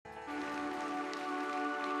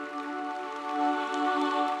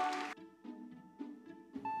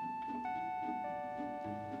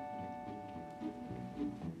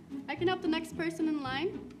can help the next person in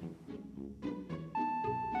line.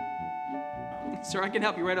 Sir, I can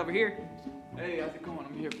help you right over here. Hey, how's it going?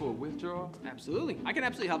 I'm here for a withdrawal. Absolutely. I can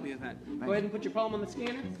absolutely help you with that. Go ahead and put your palm on the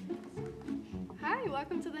scanner. Hi,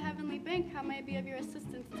 welcome to the Heavenly Bank. How may I be of your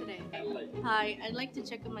assistance today? Hi, I'd like to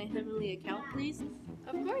check on my Heavenly account, please.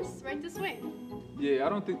 Of course, right this way. Yeah, I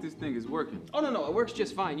don't think this thing is working. Oh, no, it works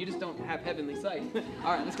just fine. You just don't have heavenly sight.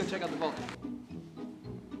 All right, let's go check out the vault.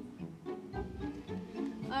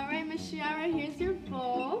 All right, Miss Shiara, here's your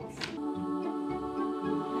vault.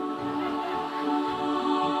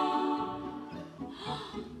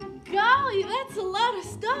 Golly, that's a lot of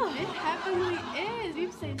stuff. It heavenly is.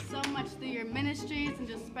 You've saved so much through your ministries and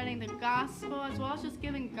just spreading the gospel, as well as just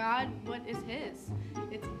giving God what is His.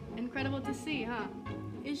 It's incredible to see, huh?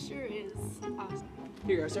 It sure is. Awesome.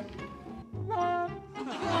 Here you are, sir.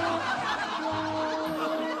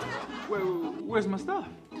 Where's my stuff?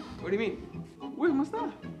 What do you mean? Where's my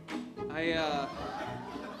stuff?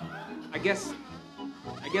 I guess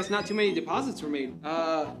not too many deposits were made.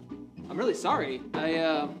 I'm really sorry.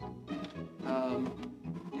 Hey,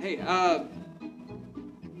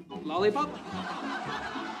 lollipop?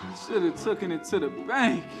 Should have taken it to the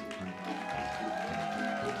bank.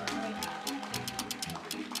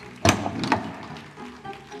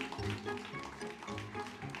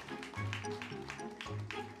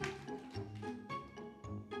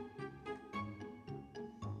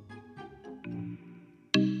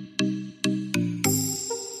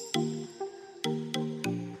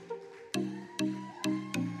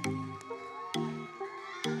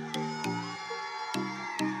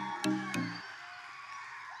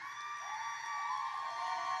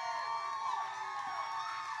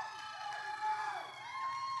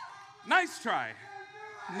 Nice try.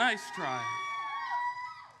 Nice try.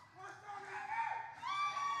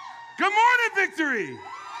 Good morning, Victory!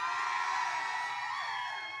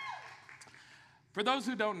 For those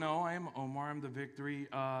who don't know, I am Omar. I'm the Victory,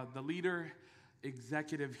 the leader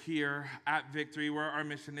executive here at Victory, where our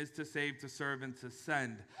mission is to save, to serve, and to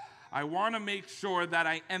send. I want to make sure that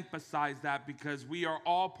I emphasize that because we are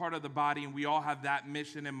all part of the body and we all have that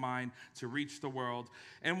mission in mind to reach the world.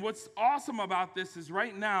 And what's awesome about this is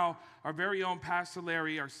right now, our very own Pastor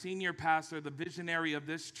Larry, our senior pastor, the visionary of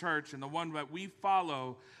this church and the one that we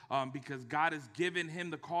follow because God has given him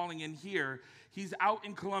the calling in here, he's out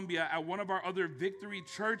in Colombia at one of our other Victory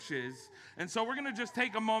churches. And so we're going to just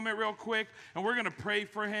take a moment real quick and we're going to pray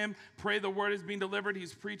for him. Pray the word is being delivered.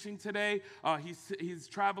 He's preaching today. He's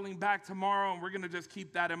traveling back tomorrow, and we're going to just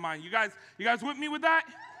keep that in mind. You guys with me with that?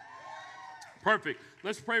 Perfect.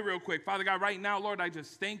 Let's pray real quick. Father God, right now, Lord, I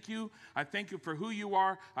just thank you. I thank you for who you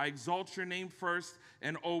are. I exalt your name first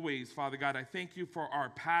and always, Father God. I thank you for our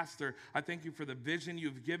pastor. I thank you for the vision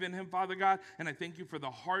you've given him, Father God, and I thank you for the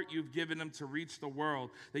heart you've given him to reach the world,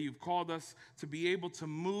 that you've called us to be able to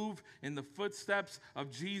move in the footsteps of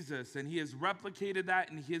Jesus, and he has replicated that,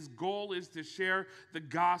 and his goal is to share the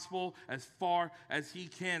gospel as far as he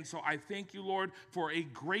can. So I thank you, Lord, for a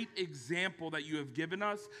great example that you have given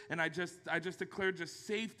us, and I just declare just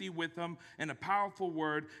safety with them and a powerful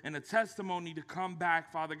word and a testimony to come back,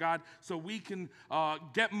 Father God, so we can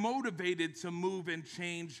get motivated to move and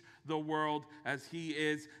change the world as he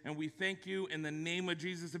is. And we thank you in the name of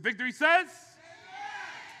Jesus. The Victory says? Amen.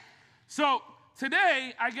 So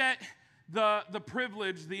today I get the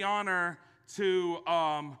privilege, the honor to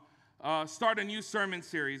start a new sermon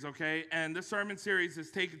series, okay? And this sermon series is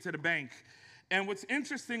Take It to the Bank. And what's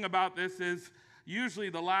interesting about this is usually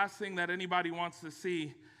the last thing that anybody wants to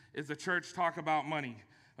see is the church talk about money,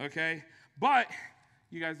 okay? But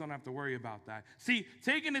you guys don't have to worry about that. See,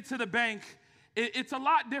 taking it to the bank, it's a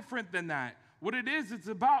lot different than that. What it is, it's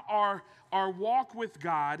about our walk with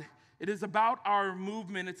God. It is about our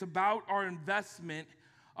movement. It's about our investment.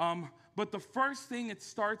 But the first thing it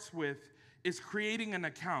starts with is creating an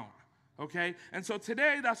account. Okay, and so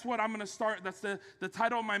today, that's what I'm going to start. That's the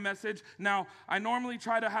title of my message. Now, I normally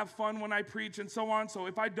try to have fun when I preach and so on, so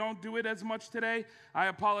if I don't do it as much today, I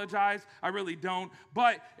apologize. I really don't.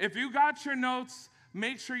 But if you got your notes,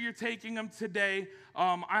 make sure you're taking them today.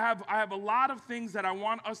 I have a lot of things that I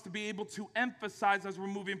want us to be able to emphasize as we're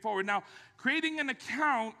moving forward. Now, creating an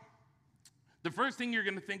account, the first thing you're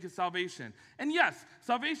going to think is salvation. And yes,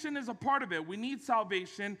 salvation is a part of it. We need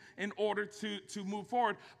salvation in order to move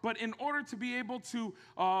forward. But in order to be able to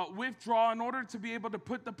withdraw, in order to be able to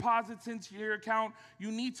put deposits into your account,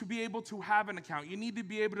 you need to be able to have an account. You need to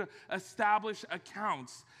be able to establish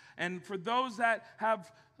accounts. And for those that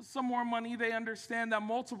have some more money, they understand that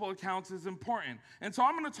multiple accounts is important. And so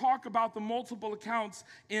I'm going to talk about the multiple accounts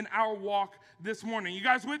in our walk this morning. You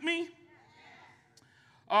guys with me?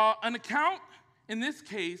 An account, in this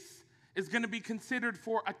case, is going to be considered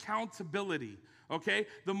for accountability, okay?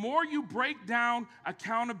 The more you break down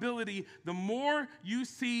accountability, the more you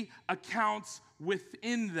see accounts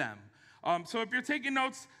within them. So if you're taking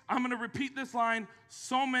notes, I'm going to repeat this line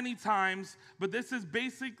so many times, but this is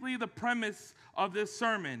basically the premise of this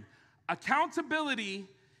sermon. Accountability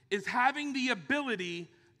is having the ability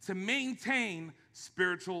to maintain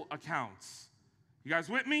spiritual accounts. You guys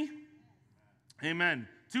with me? Amen.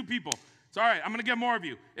 2 people. It's all right. I'm going to get more of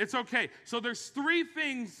you. It's okay. So there's 3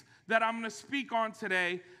 things that I'm going to speak on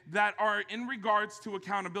today that are in regards to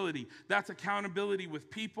accountability. That's accountability with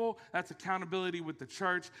people, that's accountability with the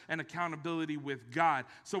church, and accountability with God.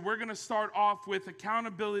 So we're going to start off with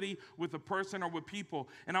accountability with a person or with people.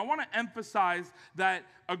 And I want to emphasize that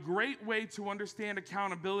a great way to understand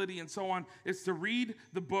accountability and so on is to read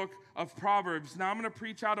the book of Proverbs. Now, I'm going to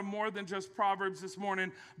preach out of more than just Proverbs this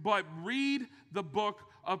morning, but read the book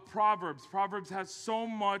of Proverbs. Proverbs has so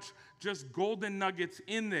much just golden nuggets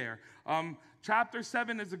in there. Chapter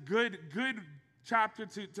 7 is a good chapter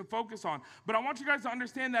to focus on. But I want you guys to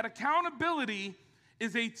understand that accountability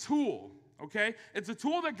is a tool, okay? It's a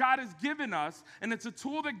tool that God has given us, and it's a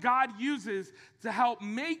tool that God uses to help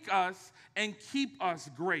make us and keep us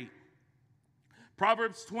great.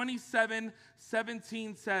 Proverbs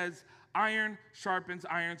 27:17 says, iron sharpens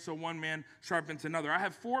iron, so one man sharpens another. I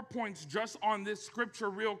have 4 points just on this scripture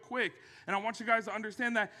real quick, and I want you guys to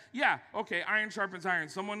understand that, iron sharpens iron.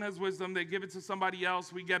 Someone has wisdom, they give it to somebody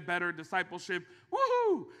else, we get better, discipleship,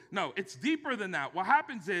 woohoo! No, it's deeper than that. What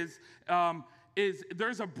happens is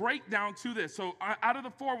there's a breakdown to this. So out of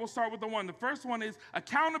the 4, we'll start with the 1. The first one is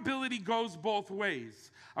accountability goes both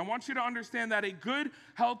ways. I want you to understand that a good,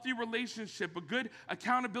 healthy relationship, a good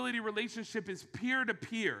accountability relationship is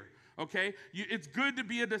peer-to-peer. Okay? It's good to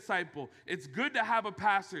be a disciple. It's good to have a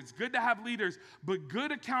pastor. It's good to have leaders. But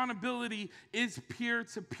good accountability is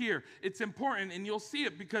peer-to-peer. It's important, and you'll see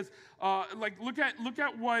it because, look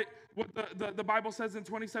at what the Bible says in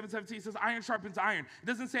 27:17. It says iron sharpens iron. It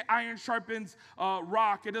doesn't say iron sharpens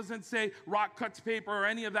rock. It doesn't say rock cuts paper or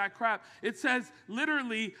any of that crap. It says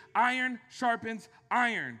literally iron sharpens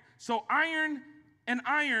iron. So iron and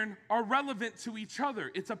iron are relevant to each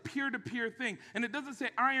other. It's a peer-to-peer thing. And it doesn't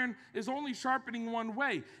say iron is only sharpening one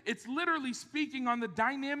way. It's literally speaking on the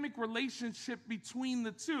dynamic relationship between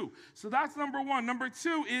the two. So that's number 1. Number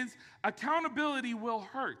 2 is accountability will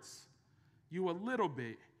hurt you a little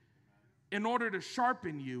bit in order to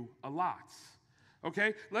sharpen you a lot.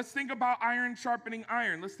 Okay, let's think about iron sharpening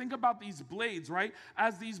iron. Let's think about these blades, right?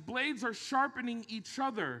 As these blades are sharpening each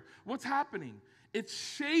other, what's happening? It's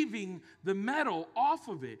shaving the metal off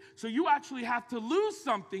of it. So you actually have to lose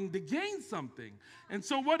something to gain something. And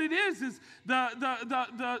so what it is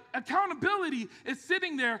the accountability is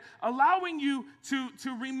sitting there allowing you to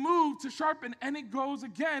remove, to sharpen, and it goes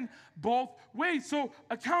again both ways. So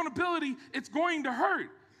accountability, it's going to hurt.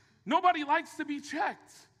 Nobody likes to be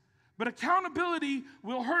checked. But accountability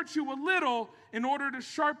will hurt you a little in order to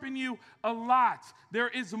sharpen you a lot. There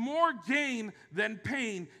is more gain than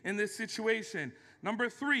pain in this situation. Number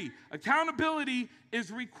 3, accountability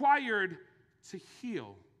is required to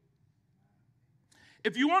heal.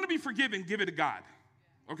 If you want to be forgiven, give it to God.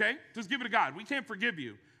 Okay? Just give it to God. We can't forgive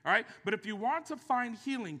you. All right? But if you want to find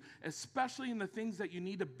healing, especially in the things that you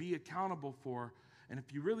need to be accountable for, and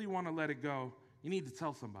if you really want to let it go, you need to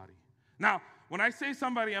tell somebody. Now, when I say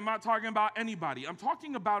somebody, I'm not talking about anybody. I'm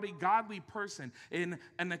talking about a godly person, an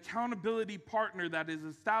accountability partner that is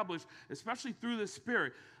established, especially through the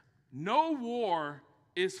Spirit. No war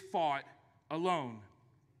is fought alone.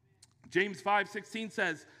 James 5:16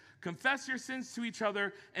 says, confess your sins to each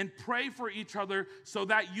other and pray for each other so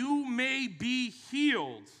that you may be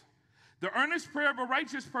healed. The earnest prayer of a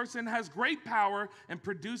righteous person has great power and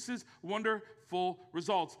produces wonderful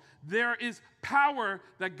results. There is power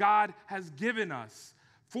that God has given us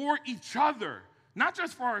for each other, not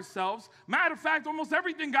just for ourselves. Matter of fact, almost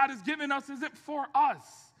everything God has given us isn't for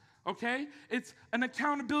us, okay? It's an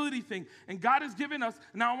accountability thing, and God has given us.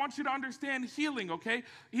 Now, I want you to understand healing, okay?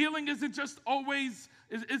 Healing isn't just always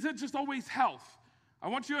health. I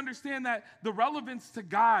want you to understand that the relevance to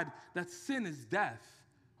God, that sin is death.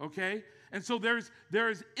 Okay? And so there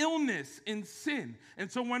is illness in sin.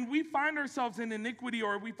 And so when we find ourselves in iniquity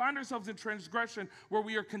or we find ourselves in transgression where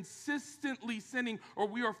we are consistently sinning or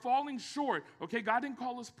we are falling short, okay? God didn't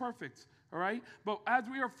call us perfect, all right? But as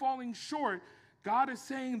we are falling short, God is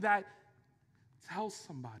saying that tell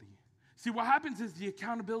somebody. See, what happens is the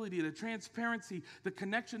accountability, the transparency, the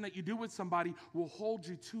connection that you do with somebody will hold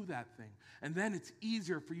you to that thing. And then it's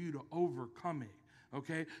easier for you to overcome it.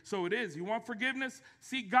 Okay, so it is. You want forgiveness?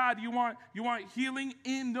 Seek God. You want healing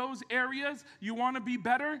in those areas? You want to be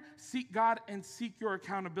better? Seek God and seek your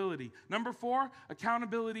accountability. Number 4,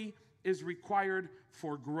 accountability is required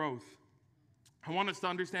for growth. I want us to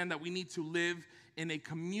understand that we need to live in a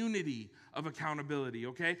community of accountability,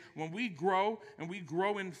 okay? When we grow and we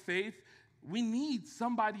grow in faith, we need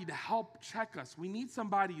somebody to help check us. We need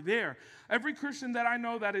somebody there. Every Christian that I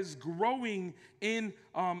know that is growing in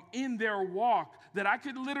their walk, that I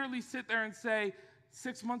could literally sit there and say,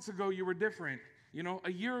 6 months ago you were different. You know,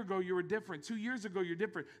 a year ago you were different. 2 years ago you're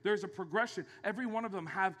different. There's a progression. Every one of them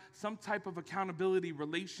have some type of accountability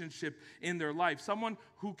relationship in their life. Someone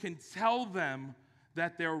who can tell them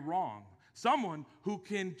that they're wrong. Someone who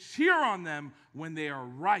can cheer on them when they are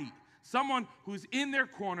right. Someone who's in their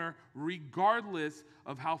corner regardless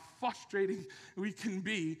of how frustrating we can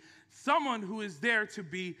be. Someone who is there to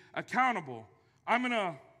be accountable.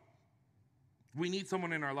 We need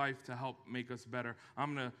someone in our life to help make us better.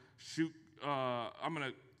 I'm gonna shoot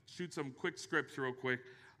some quick scripts real quick.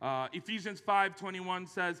 Ephesians 5:21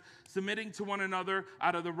 says, submitting to one another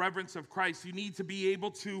out of the reverence of Christ. You need to be able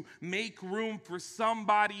to make room for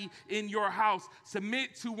somebody in your house.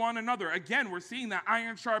 Submit to one another. Again, we're seeing that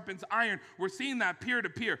iron sharpens iron. We're seeing that peer to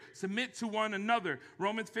peer. Submit to one another.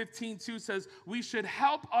 Romans 15:2 says, we should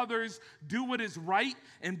help others do what is right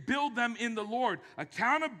and build them in the Lord.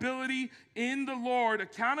 Accountability in the Lord,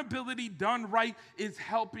 accountability done right is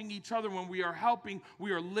helping each other. When we are helping,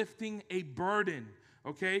 we are lifting a burden.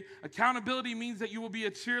 Okay? Accountability means that you will be a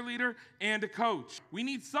cheerleader and a coach. We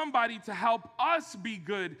need somebody to help us be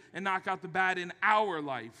good and knock out the bad in our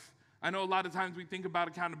life. I know a lot of times we think about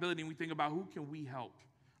accountability and we think about who can we help.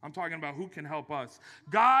 I'm talking about who can help us.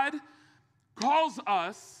 God calls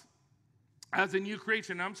us as a new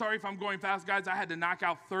creation. And I'm sorry if I'm going fast, guys. I had to knock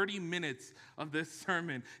out 30 minutes of this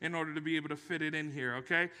sermon in order to be able to fit it in here,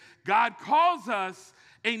 okay? God calls us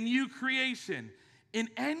a new creation. In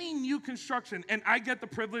any new construction, and I get the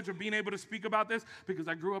privilege of being able to speak about this because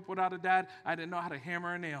I grew up without a dad. I didn't know how to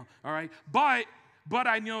hammer a nail, all right? But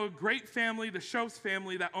I know a great family, the Shows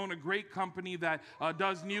family, that own a great company that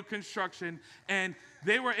does new construction, and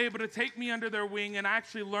they were able to take me under their wing, and I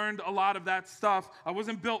actually learned a lot of that stuff. I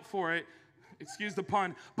wasn't built for it, excuse the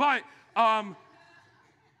pun, but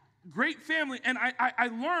great family, and I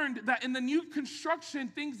learned that in the new construction,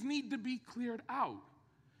 things need to be cleared out.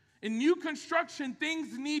 In new construction,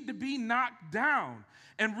 things need to be knocked down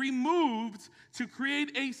and removed to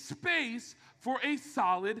create a space for a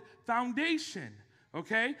solid foundation,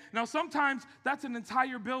 okay? Now, sometimes that's an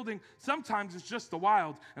entire building. Sometimes it's just the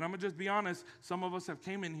wild. And I'm going to just be honest, some of us have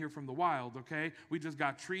came in here from the wild, okay? We just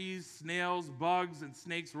got trees, snails, bugs, and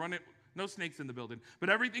snakes running. No snakes in the building,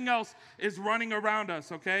 but everything else is running around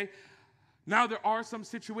us, okay? Now, there are some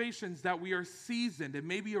situations that we are seasoned, and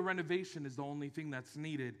maybe a renovation is the only thing that's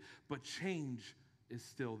needed, but change is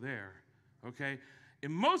still there, okay?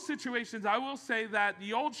 In most situations, I will say that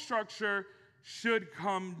the old structure should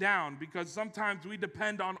come down because sometimes we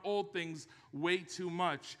depend on old things way too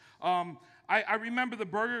much. I remember the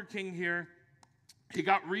Burger King here. He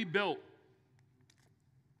got rebuilt.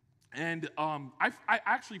 And I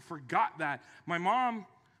actually forgot that. My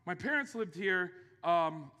parents lived here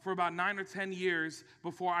for about 9 or 10 years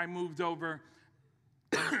before I moved over,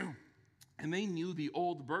 and they knew the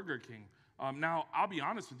old Burger King. Now, I'll be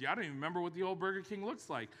honest with you, I don't even remember what the old Burger King looks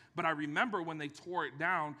like, but I remember when they tore it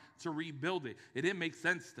down to rebuild it. It didn't make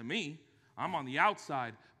sense to me. I'm on the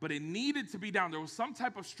outside, but it needed to be down. There was some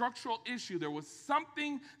type of structural issue. There was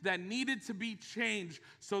something that needed to be changed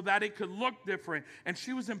so that it could look different, and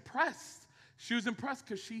she was impressed. She was impressed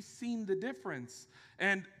because she's seen the difference,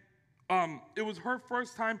 and it was her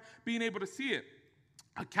first time being able to see it.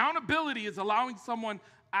 Accountability is allowing someone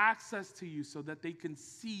access to you so that they can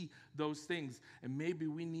see those things. And maybe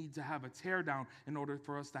we need to have a tear down in order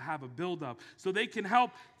for us to have a build up. So they can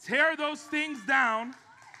help tear those things down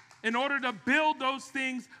in order to build those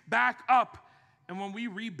things back up. And when we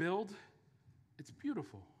rebuild, it's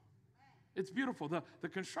beautiful. It's beautiful. The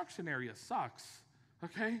construction area sucks,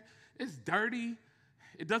 okay? It's dirty.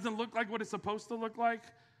 It doesn't look like what it's supposed to look like.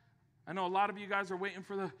 I know a lot of you guys are waiting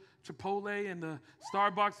for the Chipotle and the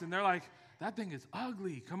Starbucks, and they're like, that thing is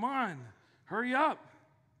ugly. Come on, hurry up.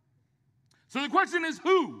 So the question is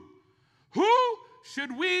who? Who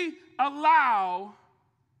should we allow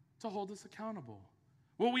to hold us accountable?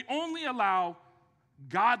 Well, we only allow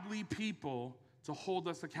godly people to hold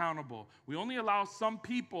us accountable. We only allow some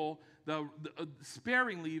people,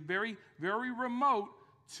 sparingly, very, very remote,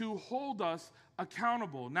 to hold us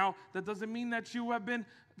accountable. Now, that doesn't mean that you have been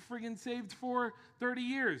friggin' saved for 30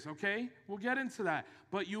 years, okay? We'll get into that.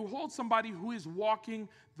 But you hold somebody who is walking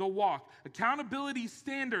the walk. Accountability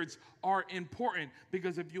standards are important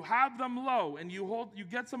because if you have them low and you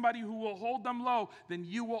get somebody who will hold them low, then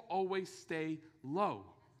you will always stay low.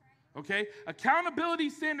 Okay? Accountability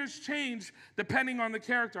standards change depending on the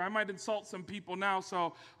character. I might insult some people now,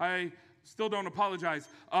 so I still don't apologize.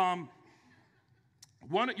 You're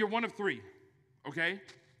one of three, okay?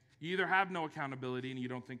 You either have no accountability and you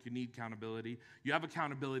don't think you need accountability. You have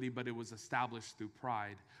accountability, but it was established through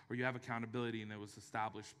pride. Or you have accountability and it was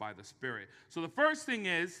established by the Spirit. So the first thing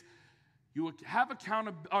is, you have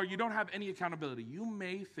or you don't have any accountability. You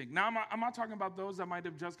may think. Now, I'm not talking about those that might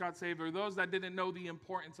have just got saved or those that didn't know the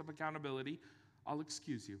importance of accountability. I'll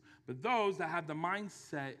excuse you. But those that have the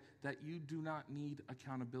mindset that you do not need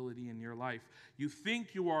accountability in your life. You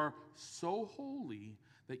think you are so holy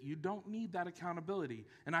that you don't need that accountability.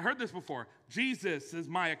 And I heard this before. Jesus is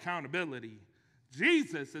my accountability.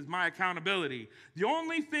 Jesus is my accountability. The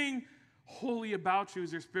only thing holy about you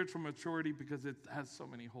is your spiritual maturity because it has so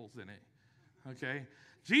many holes in it. Okay?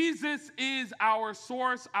 Jesus is our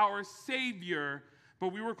source, our Savior.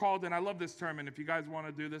 But we were called, and I love this term, and if you guys want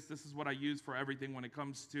to do this, this is what I use for everything when it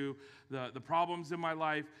comes to the problems in my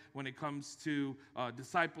life, when it comes to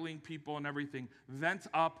discipling people and everything. Vent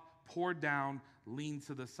up, pour down, lean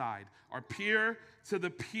to the side. Our peer to the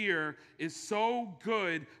peer is so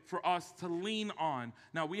good for us to lean on.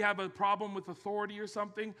 Now, we have a problem with authority or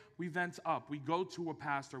something, we vent up. We go to a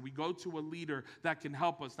pastor. We go to a leader that can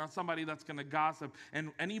help us, not somebody that's going to gossip.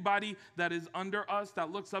 And anybody that is under us,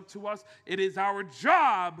 that looks up to us, it is our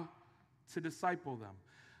job to disciple them.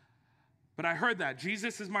 But I heard that.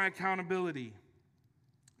 Jesus is my accountability.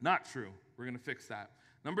 Not true. We're going to fix that.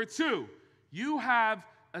 Number 2, you have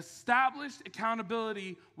established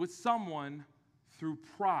accountability with someone through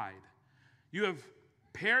pride. You have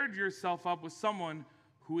paired yourself up with someone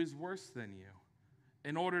who is worse than you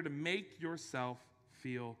in order to make yourself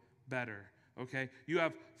feel better. Okay? You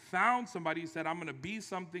have found somebody who said, I'm going to be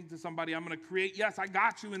something to somebody. I'm going to create. Yes, I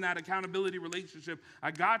got you in that accountability relationship.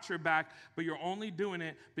 I got your back, but you're only doing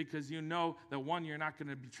it because you know that, one, you're not going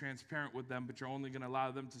to be transparent with them, but you're only going to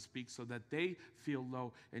allow them to speak so that they feel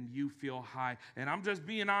low and you feel high. And I'm just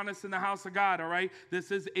being honest in the house of God, all right?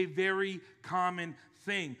 This is a very common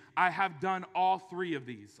thing. I have done all 3 of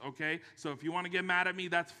these, okay? So if you want to get mad at me,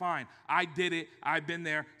 that's fine. I did it. I've been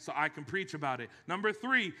there, so I can preach about it. Number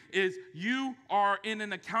 3 is you are in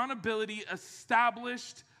an accountability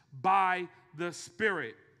established by the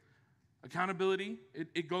Spirit. Accountability,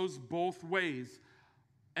 it goes both ways,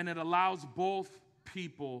 and it allows both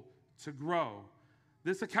people to grow.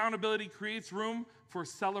 This accountability creates room for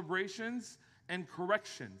celebrations and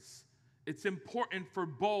corrections. It's important for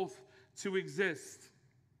both to exist.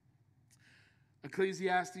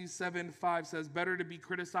 Ecclesiastes 7:5 says, better to be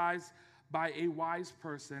criticized by a wise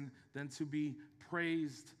person than to be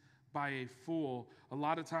praised by a fool. A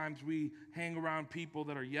lot of times we hang around people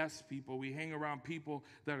that are yes people. We hang around people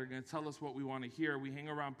that are going to tell us what we want to hear. We hang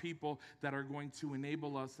around people that are going to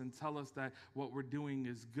enable us and tell us that what we're doing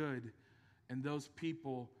is good. And those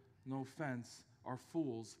people, no offense, are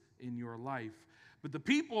fools in your life. But the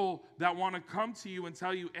people that want to come to you and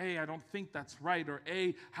tell you, hey, I don't think that's right, or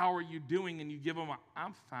hey, how are you doing? And you give them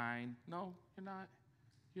I'm fine. No, you're not.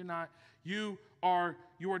 You're not. You are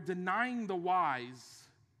denying the wise,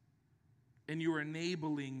 and you are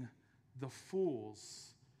enabling the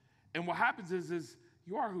fools. And what happens is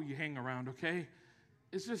you are who you hang around, okay?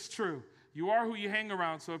 It's just true. You are who you hang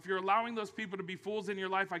around. So if you're allowing those people to be fools in your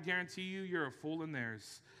life, I guarantee you're a fool in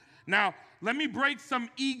theirs. Now, let me break some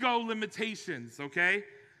ego limitations, okay?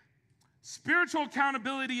 Spiritual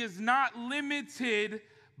accountability is not limited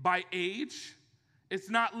by age. It's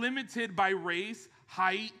not limited by race,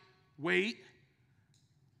 height, weight,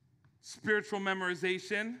 spiritual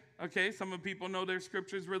memorization, okay? Some of people know their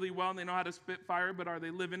scriptures really well and they know how to spit fire, but are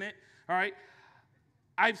they living it? All right?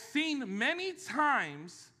 I've seen many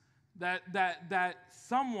times that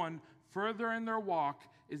someone further in their walk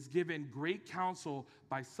is given great counsel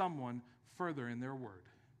by someone further in their word.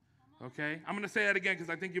 Okay? I'm going to say that again because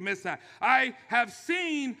I think you missed that. I have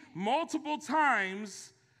seen multiple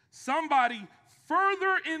times somebody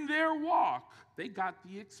further in their walk, they got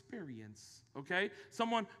the experience. Okay?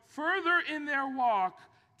 Someone further in their walk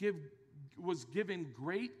was given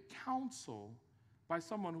great counsel by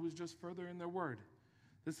someone who was just further in their word.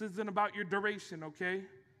 This isn't about your duration, okay?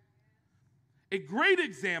 A great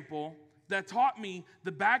example that taught me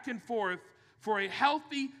the back and forth for a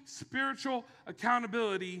healthy spiritual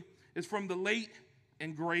accountability is from the late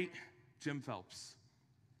and great Jim Phelps.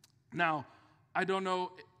 Now, I don't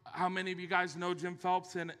know, How many of you guys know Jim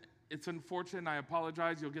Phelps? And it's unfortunate, I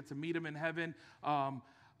apologize. You'll get to meet him in heaven.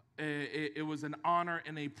 It was an honor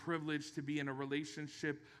and a privilege to be in a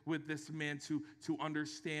relationship with this man, to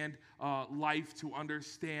understand life, to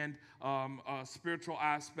understand spiritual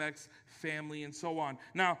aspects, family, and so on.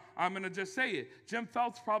 Now, I'm going to just say it. Jim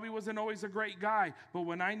Phelps probably wasn't always a great guy, but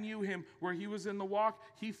when I knew him, where he was in the walk,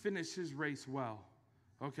 he finished his race well.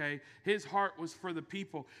 Okay? His heart was for the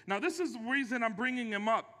people. Now, this is the reason I'm bringing him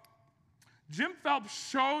up. Jim Phelps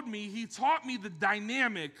showed me, he taught me the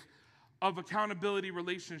dynamic of accountability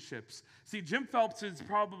relationships. See, Jim Phelps is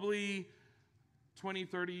probably 20,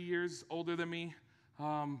 30 years older than me.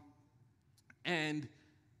 And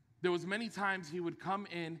there was many times he would come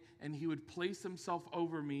in and he would place himself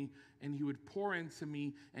over me and he would pour into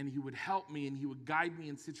me and he would help me and he would guide me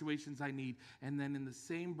in situations I need. And then in the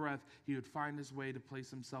same breath, he would find his way to place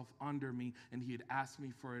himself under me and he'd ask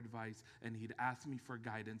me for advice and he'd ask me for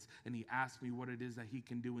guidance and he asked me what it is that he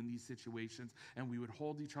can do in these situations. And we would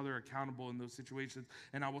hold each other accountable in those situations.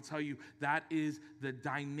 And I will tell you, that is the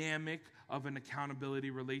dynamic of an accountability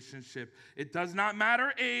relationship. It does not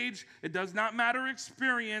matter age. It does not matter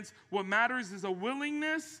experience. What matters is a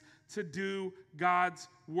willingness to do God's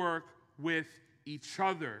work with each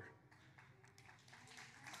other.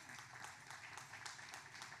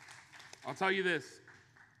 I'll tell you this.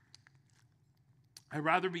 I'd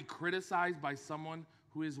rather be criticized by someone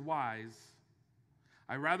who is wise.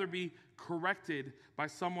 I'd rather be corrected by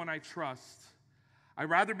someone I trust. I'd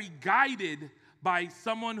rather be guided by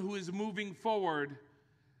someone who is moving forward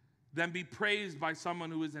than be praised by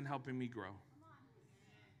someone who isn't helping me grow.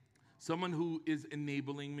 Someone who is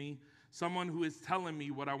enabling me, someone who is telling me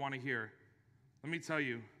what I want to hear. Let me tell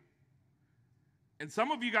you. And some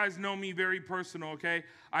of you guys know me very personal, okay?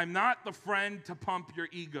 I'm not the friend to pump your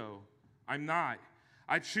ego. I'm not.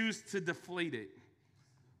 I choose to deflate it.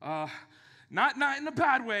 Not in a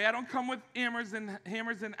bad way. I don't come with hammers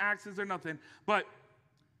and axes or nothing. But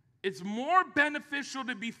it's more beneficial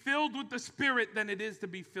to be filled with the Spirit than it is to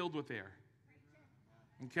be filled with air.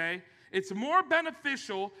 Okay? It's more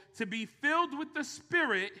beneficial to be filled with the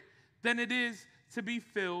Spirit than it is to be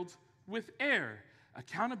filled with air.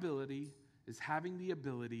 Accountability is having the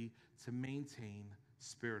ability to maintain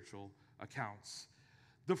spiritual accounts.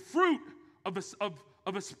 The fruit of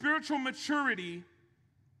a spiritual maturity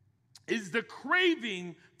is the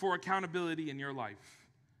craving for accountability in your life.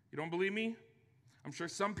 You don't believe me? I'm sure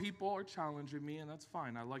some people are challenging me, and that's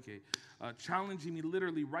fine. I like it. Challenging me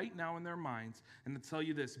literally right now in their minds. And to tell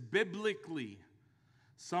you this, biblically,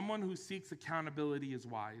 someone who seeks accountability is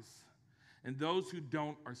wise, and those who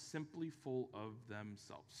don't are simply full of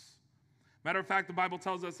themselves. Matter of fact, the Bible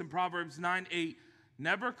tells us in Proverbs 9:8,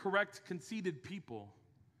 never correct conceited people.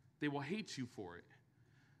 They will hate you for it.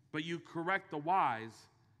 But you correct the wise,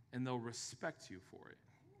 and they'll respect you for it.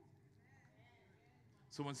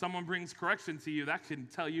 So when someone brings correction to you, that can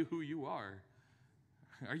tell you who you are.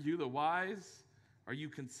 Are you the wise? Are you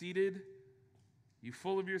conceited? You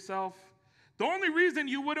full of yourself? The only reason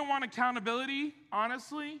you wouldn't want accountability,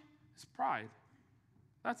 honestly, is pride.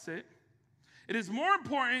 That's it. It is more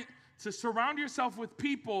important to surround yourself with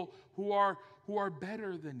people who are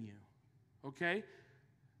better than you, okay?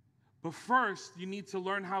 But first, you need to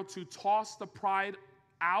learn how to toss the pride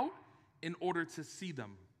out in order to see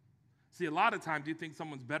them. See, a lot of times you think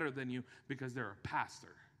someone's better than you because they're a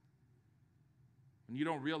pastor. And you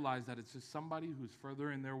don't realize that it's just somebody who's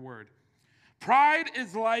further in their word. Pride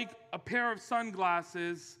is like a pair of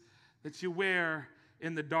sunglasses that you wear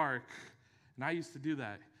in the dark. And I used to do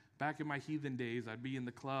that. Back in my heathen days, I'd be in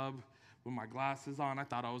the club with my glasses on. I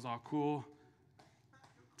thought I was all cool.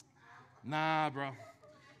 Nah, bro.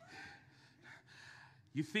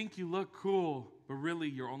 You think you look cool, but really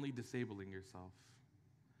you're only disabling yourself.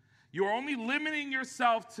 You're only limiting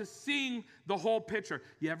yourself to seeing the whole picture.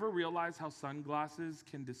 You ever realize how sunglasses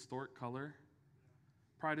can distort color?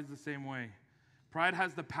 Pride is the same way. Pride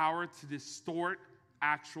has the power to distort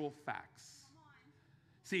actual facts.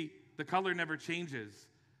 See, the color never changes,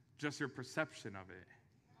 just your perception of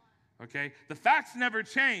it. Okay? The facts never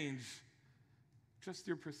change, just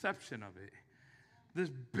your perception of it. The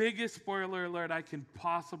biggest spoiler alert I can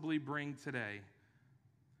possibly bring today,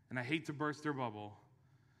 and I hate to burst your bubble,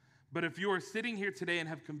 but if you are sitting here today and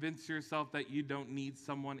have convinced yourself that you don't need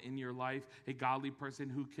someone in your life, a godly person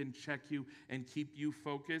who can check you and keep you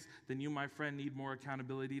focused, then you, my friend, need more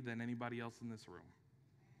accountability than anybody else in this room.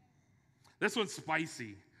 This one's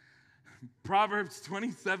spicy. Proverbs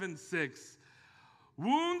 27:6.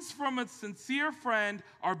 Wounds from a sincere friend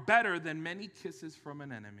are better than many kisses from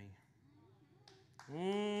an enemy.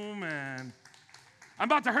 Oh, man. I'm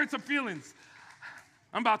about to hurt some feelings.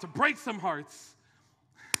 I'm about to break some hearts.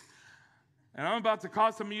 And I'm about to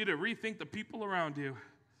cause some of you to rethink the people around you.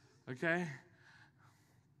 Okay?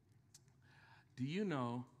 Do you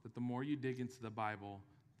know that the more you dig into the Bible,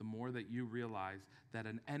 the more that you realize that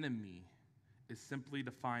an enemy is simply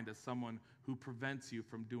defined as someone who prevents you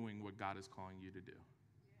from doing what God is calling you to do?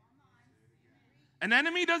 An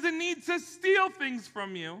enemy doesn't need to steal things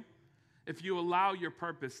from you if you allow your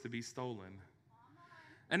purpose to be stolen.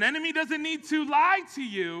 An enemy doesn't need to lie to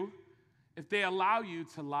you if they allow you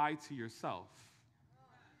to lie to yourself.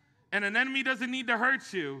 And an enemy doesn't need to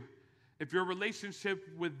hurt you if your relationship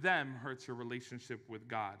with them hurts your relationship with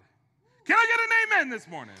God. Can I get an amen this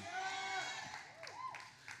morning?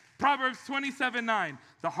 Proverbs 27:9,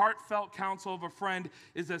 the heartfelt counsel of a friend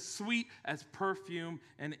is as sweet as perfume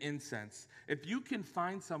and incense. If you can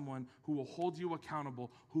find someone who will hold you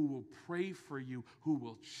accountable, who will pray for you, who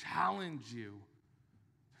will challenge you,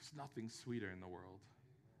 there's nothing sweeter in the world.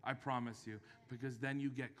 I promise you, because then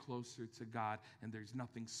you get closer to God, and there's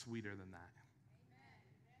nothing sweeter than that.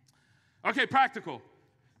 Okay, practical.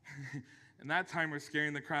 And that timer's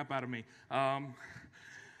scaring the crap out of me.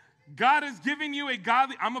 God is giving you a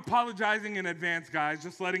godly, I'm apologizing in advance, guys,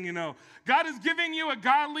 just letting you know. God is giving you a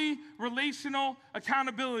godly relational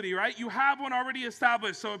accountability, right? You have one already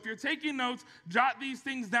established. So if you're taking notes, jot these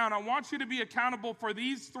things down. I want you to be accountable for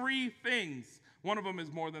these 3 things. One of them is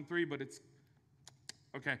more than 3, but it's,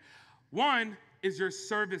 okay. One is your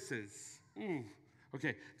services.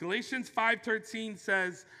 Okay, Galatians 5:13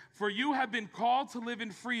 says, "For you have been called to live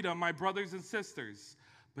in freedom, my brothers and sisters.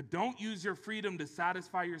 But don't use your freedom to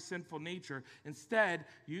satisfy your sinful nature. Instead,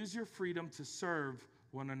 use your freedom to serve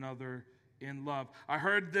one another in love." I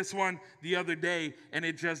heard this one the other day, and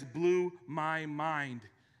it just blew my mind.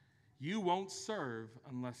 You won't serve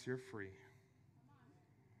unless you're free.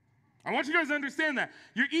 I want you guys to understand that.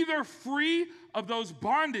 You're either free of those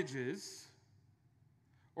bondages,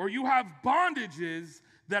 or you have bondages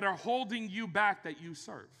that are holding you back that you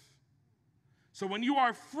serve. So when you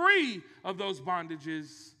are free of those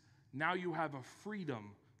bondages, now you have a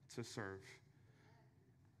freedom to serve.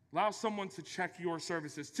 Allow someone to check your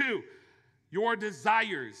services. 2, your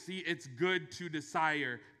desires. See, it's good to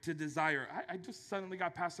desire. I just suddenly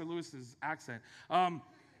got Pastor Lewis's accent.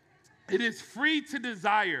 It is free to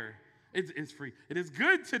desire. It's free. It is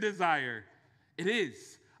good to desire. It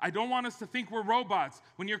is. I don't want us to think we're robots.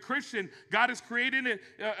 When you're Christian, God has created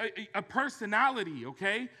a personality,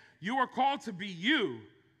 okay? You are called to be you.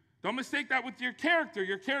 Don't mistake that with your character.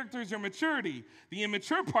 Your character is your maturity. The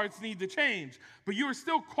immature parts need to change. But you are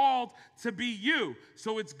still called to be you.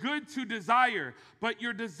 So it's good to desire. But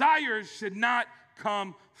your desires should not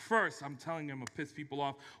come first. I'm telling you, I'm going to piss people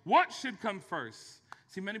off. What should come first?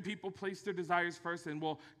 See, many people place their desires first and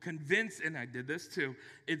will convince, and I did this too,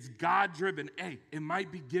 it's God-driven. Hey, it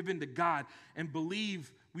might be given to God, and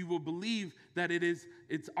we will believe that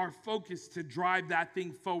it's our focus to drive that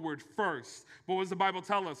thing forward first. But what does the Bible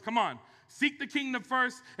tell us? Come on. Seek the kingdom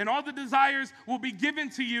first, and all the desires will be given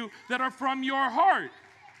to you that are from your heart.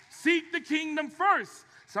 Seek the kingdom first.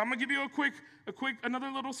 So I'm going to give you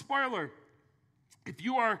another little spoiler.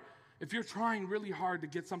 If you're trying really hard to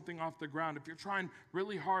get something off the ground, if you're trying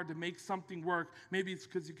really hard to make something work, maybe it's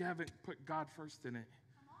because you haven't put God first in it.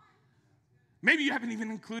 Maybe you haven't even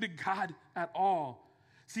included God at all.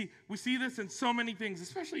 See, we see this in so many things,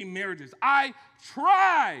 especially in marriages. I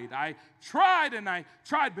tried,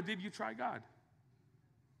 but did you try God?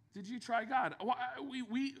 Did you try God?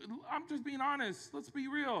 I'm just being honest. Let's be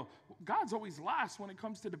real. God's always last when it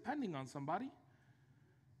comes to depending on somebody.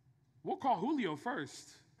 We'll call Julio first.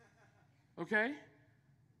 Okay?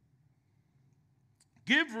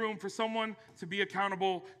 Give room for someone to be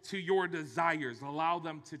accountable to your desires. Allow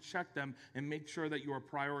them to check them and make sure that you are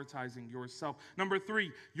prioritizing yourself. Number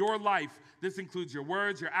 3, your life. This includes your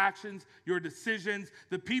words, your actions, your decisions,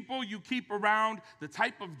 the people you keep around, the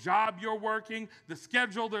type of job you're working, the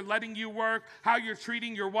schedule they're letting you work, how you're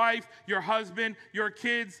treating your wife, your husband, your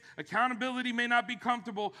kids. Accountability may not be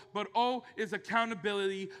comfortable, but is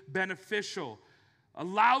accountability beneficial?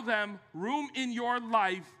 Allow them room in your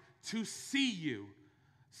life to see you.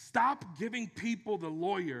 Stop giving people the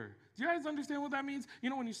lawyer. Do you guys understand what that means? You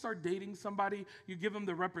know, when you start dating somebody, you give them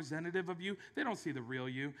the representative of you. They don't see the real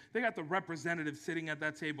you. They got the representative sitting at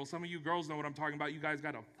that table. Some of you girls know what I'm talking about. You guys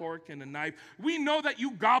got a fork and a knife. We know that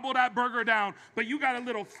you gobble that burger down, but you got a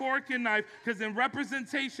little fork and knife because in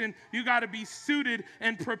representation, you got to be suited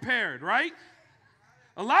and prepared, right?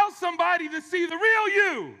 Allow somebody to see the real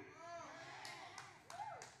you.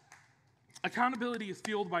 Accountability is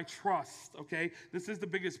fueled by trust, okay? This is the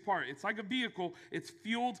biggest part. It's like a vehicle. It's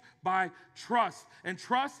fueled by trust. And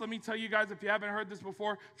trust, let me tell you guys, if you haven't heard this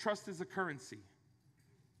before, trust is a currency.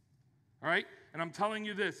 All right? And I'm telling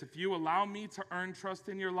you this, if you allow me to earn trust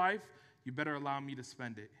in your life, you better allow me to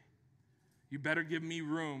spend it. You better give me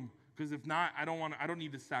room, because if not, I don't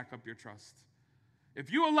need to stack up your trust.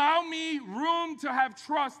 If you allow me room to have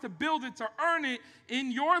trust, to build it, to earn it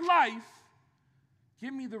in your life,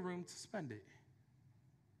 give me the room to spend it.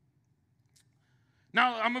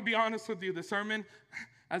 Now, I'm going to be honest with you. The sermon,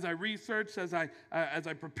 as I researched, as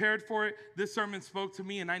I prepared for it, this sermon spoke to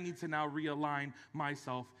me, and I need to now realign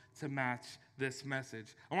myself to match this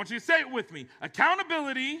message. I want you to say it with me.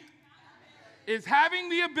 Accountability is having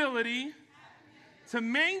the ability to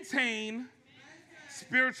maintain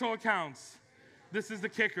spiritual accounts. This is the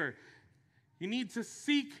kicker. You need to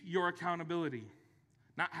seek your accountability,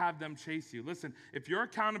 not have them chase you. Listen, if your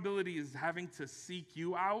accountability is having to seek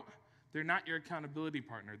you out, they're not your accountability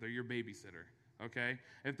partner. They're your babysitter, okay?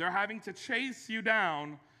 If they're having to chase you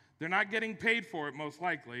down, they're not getting paid for it, most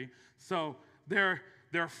likely. So they're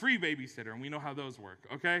a free babysitter, and we know how those work,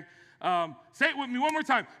 okay? Say it with me one more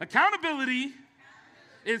time. Accountability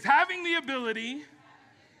is having the ability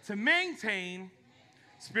to maintain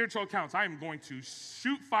spiritual accounts. I am going to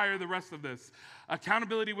shoot fire the rest of this.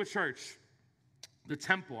 Accountability with church. The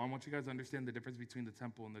temple. I want you guys to understand the difference between the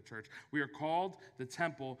temple and the church. We are called the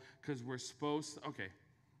temple because we're supposed to, okay,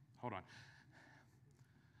 hold on.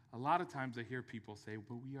 A lot of times I hear people say,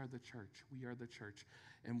 well, we are the church. We are the church.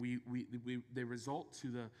 And they result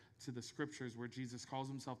to the scriptures where Jesus calls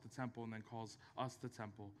himself the temple and then calls us the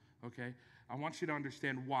temple, okay? I want you to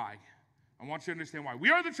understand why. I want you to understand why. We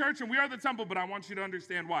are the church and we are the temple, but I want you to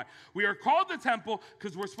understand why. We are called the temple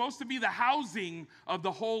because we're supposed to be the housing of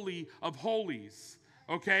the Holy of Holies.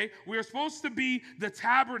 Okay? We are supposed to be the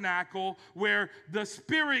tabernacle where the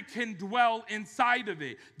Spirit can dwell inside of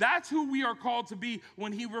it. That's who we are called to be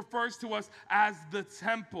when he refers to us as the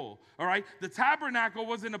temple. All right? The tabernacle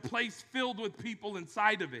wasn't a place filled with people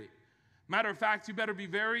inside of it. Matter of fact, you better be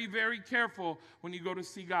very, very careful when you go to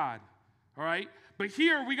see God. All right? But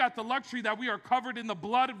here we got the luxury that we are covered in the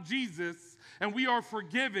blood of Jesus and we are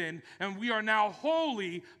forgiven and we are now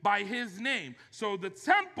holy by his name. So the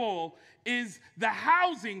temple is the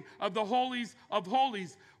housing of the holies of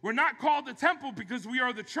holies. We're not called the temple because we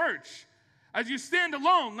are the church. As you stand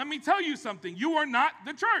alone, let me tell you something. You are not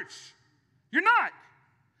the church. You're not.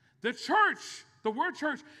 The church, the word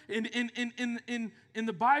church in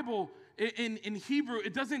the Bible, in Hebrew,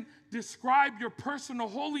 it doesn't describe your personal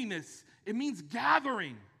holiness. It means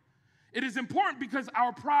gathering. It is important because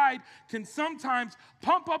our pride can sometimes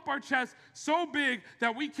pump up our chest so big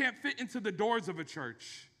that we can't fit into the doors of a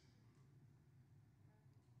church.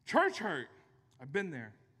 Church hurt. I've been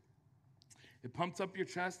there. It pumps up your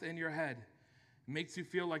chest and your head. It makes you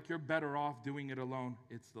feel like you're better off doing it alone.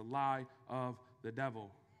 It's the lie of the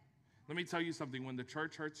devil. Let me tell you something. When the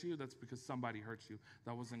church hurts you, that's because somebody hurts you.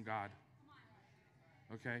 That wasn't God.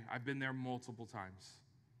 Okay? I've been there multiple times.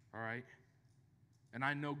 All right? And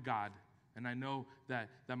I know God, and I know that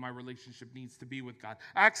my relationship needs to be with God.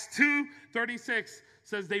 Acts 2:36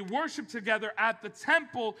 says they worshiped together at the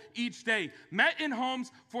temple each day, met in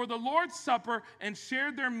homes for the Lord's Supper, and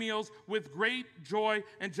shared their meals with great joy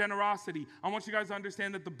and generosity. I want you guys to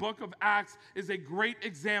understand that the book of Acts is a great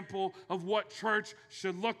example of what church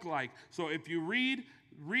should look like. So if you read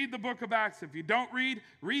the book of Acts. If you don't read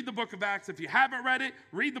the book of Acts. If you haven't read it,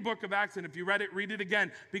 read the book of Acts. And if you read it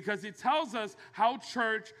again. Because it tells us how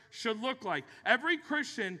church should look like. Every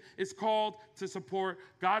Christian is called to support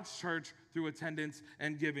God's church through attendance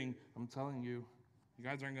and giving. I'm telling you, you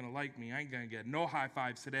guys aren't going to like me. I ain't going to get no high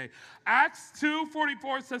fives today. Acts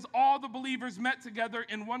 2:44 says all the believers met together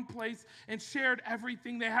in one place and shared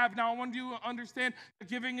everything they have. Now, I want you to understand that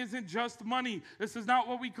giving isn't just money. This is not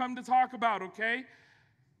what we come to talk about, okay?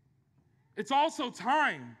 It's also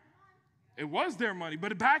time. It was their money,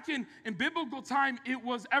 but back in biblical time, it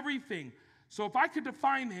was everything. So if I could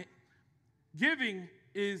define it, giving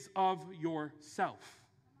is of yourself.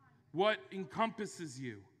 What encompasses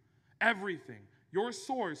you? Everything. Your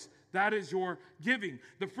source, that is your giving.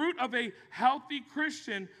 The fruit of a healthy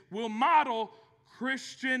Christian will model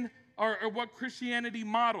Christian or what Christianity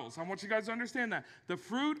models. I want you guys to understand that. The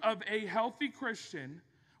fruit of a healthy Christian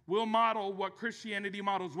will model what Christianity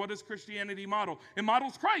models. What does Christianity model? It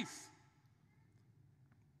models Christ.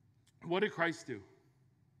 What did Christ do?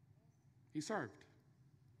 He served.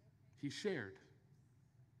 He shared.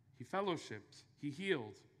 He fellowshipped. He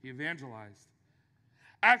healed. He evangelized.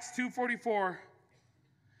 Acts 2:44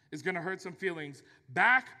 is going to hurt some feelings.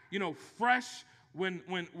 Back, fresh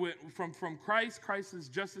From Christ has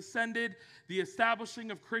just ascended. The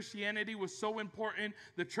establishing of Christianity was so important.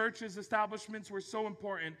 The church's establishments were so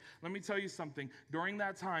important. Let me tell you something. During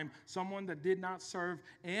that time, someone that did not serve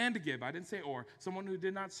and give, I didn't say or, someone who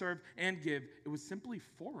did not serve and give, it was simply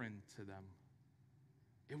foreign to them.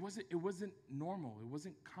 It wasn't normal. It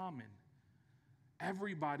wasn't common.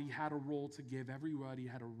 Everybody had a role to give. Everybody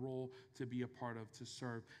had a role to be a part of, to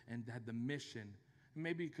serve, and had the mission.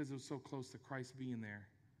 Maybe because it was so close to Christ being there.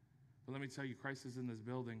 But let me tell you, Christ is in this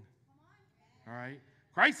building. All right?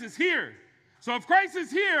 Christ is here. So if Christ is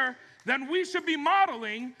here, then we should be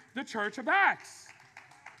modeling the church of Acts.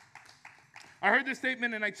 I heard this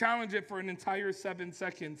statement and I challenged it for an entire 7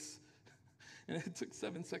 seconds. And it took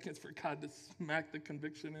 7 seconds for God to smack the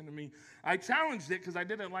conviction into me. I challenged it because I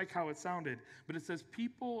didn't like how it sounded. But it says,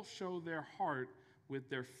 people show their heart with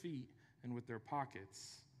their feet and with their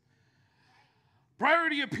pockets.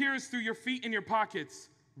 Priority appears through your feet and your pockets.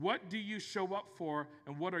 What do you show up for,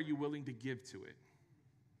 and what are you willing to give to it?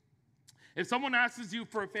 If someone asks you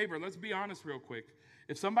for a favor, let's be honest real quick.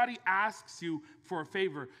 If somebody asks you for a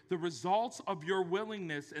favor, the results of your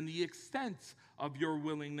willingness and the extent of your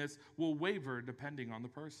willingness will waver depending on the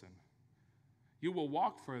person. You will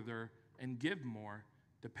walk further and give more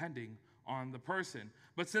depending on the person.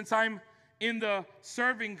 But since I'm in the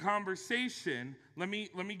serving conversation, let me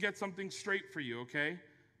get something straight for you, okay?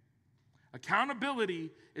 Accountability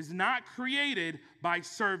is not created by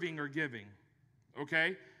serving or giving,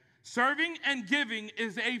 okay? Serving and giving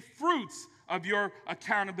is a fruit of your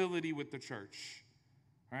accountability with the church,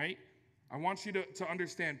 all right? I want you to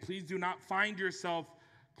understand, please do not find yourself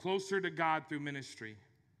closer to God through ministry.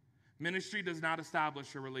 Ministry does not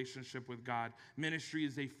establish a relationship with God. Ministry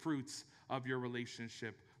is a fruit of your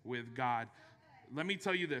relationship with God. Let me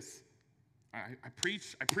tell you this. I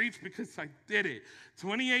preach because I did it.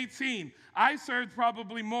 2018, I served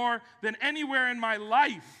probably more than anywhere in my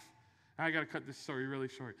life. I got to cut this story really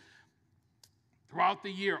short. Throughout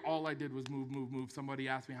the year, all I did was move. Somebody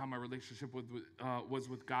asked me how my relationship was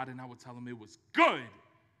with God, and I would tell them it was good.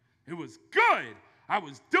 It was good. I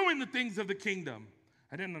was doing the things of the kingdom.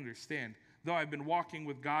 I didn't understand. Though I've been walking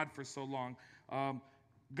with God for so long,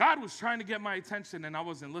 God was trying to get my attention, and I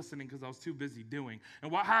wasn't listening because I was too busy doing. And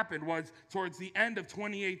what happened was, towards the end of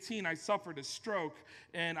 2018, I suffered a stroke,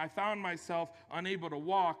 and I found myself unable to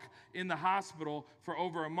walk in the hospital for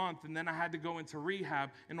over a month, and then I had to go into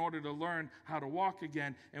rehab in order to learn how to walk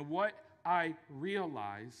again. And what I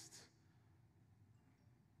realized,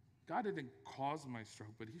 God didn't cause my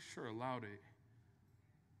stroke, but he sure allowed it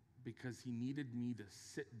because he needed me to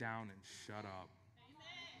sit down and shut up.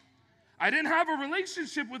 I didn't have a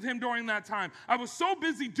relationship with him during that time. I was so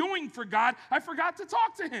busy doing for God, I forgot to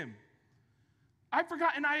talk to him. I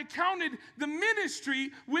forgot, and I accounted the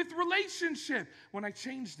ministry with relationship. When I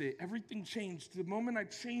changed it, everything changed. The moment I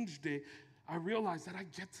changed it, I realized that I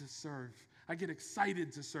get to serve. I get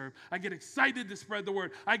excited to serve. I get excited to spread the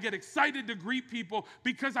word. I get excited to greet people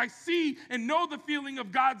because I see and know the feeling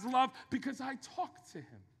of God's love because I talk to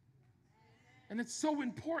him. And it's so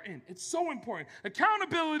important. It's so important.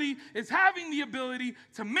 Accountability is having the ability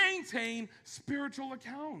to maintain spiritual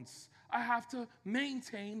accounts. I have to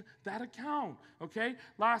maintain that account, okay?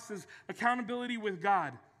 Last is accountability with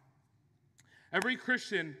God. Every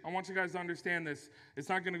Christian, I want you guys to understand this. It's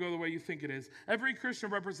not going to go the way you think it is. Every Christian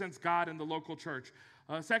represents God in the local church.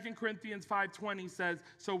 2 Corinthians 5:20 says,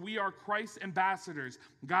 so we are Christ's ambassadors.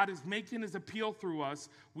 God is making his appeal through us.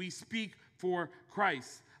 We speak for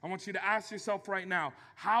Christ. I want you to ask yourself right now,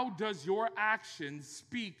 how does your actions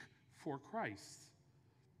speak for Christ?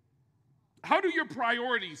 How do your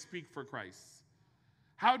priorities speak for Christ?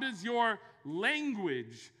 How does your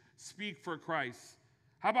language speak for Christ?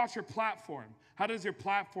 How about your platform? How does your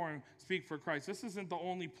platform speak for Christ? This isn't the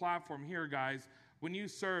only platform here, guys. When you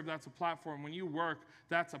serve, that's a platform. When you work,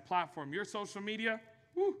 that's a platform. Your social media,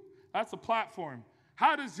 that's a platform.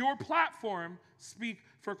 How does your platform speak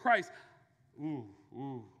for Christ?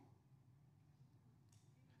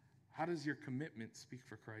 How does your commitment speak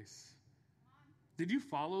for Christ? Did you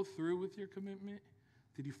follow through with your commitment?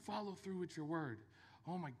 Did you follow through with your word?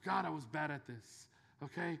 Oh my God, I was bad at this,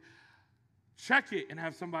 okay? Check it and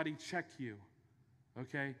have somebody check you,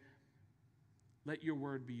 okay? Let your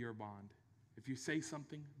word be your bond. If you say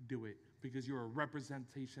something, do it, because you're a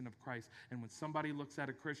representation of Christ. And when somebody looks at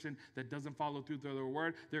a Christian that doesn't follow through their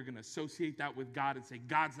word, they're going to associate that with God and say,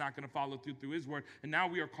 God's not going to follow through his word. And now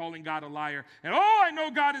we are calling God a liar. And I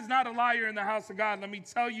know God is not a liar in the house of God. Let me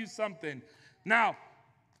tell you something. Now,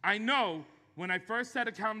 I know when I first said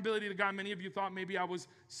accountability to God, many of you thought maybe I was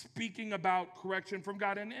speaking about correction from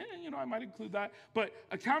God, and I might include that. But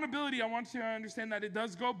accountability, I want you to understand that it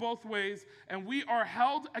does go both ways, and we are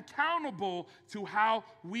held accountable to how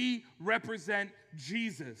we represent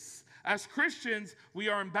Jesus. As Christians, we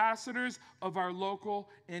are ambassadors of our local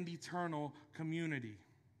and eternal community.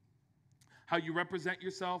 How you represent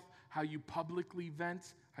yourself, how you publicly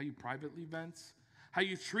vent, how you privately vent, how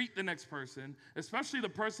you treat the next person, especially the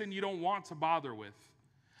person you don't want to bother with,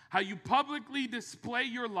 how you publicly display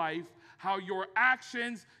your life, how your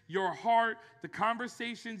actions, your heart, the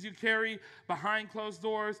conversations you carry behind closed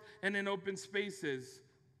doors and in open spaces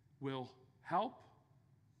will help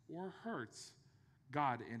or hurt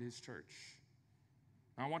God and his church.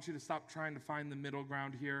 Now, I want you to stop trying to find the middle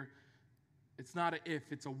ground here. It's not an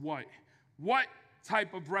if, it's a what. What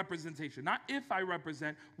type of representation? Not if I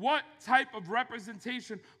represent. What type of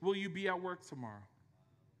representation will you be at work tomorrow?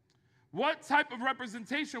 What type of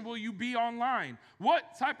representation will you be online?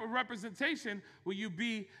 What type of representation will you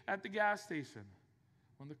be at the gas station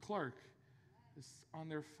when the clerk is on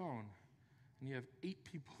their phone and you have 8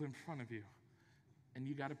 people in front of you and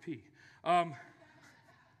you got to pee?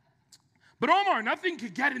 But Omar, nothing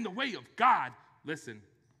could get in the way of God. Listen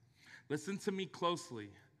to me closely.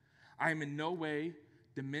 I am in no way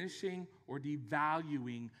diminishing or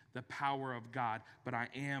devaluing the power of God, but I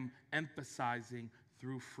am emphasizing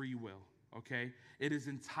through free will, okay? It is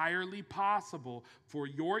entirely possible for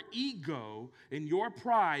your ego and your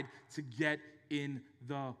pride to get in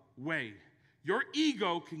the way. Your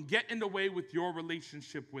ego can get in the way with your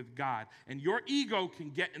relationship with God, and your ego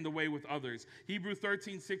can get in the way with others. Hebrews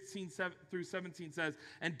 13, 16 through 17 says,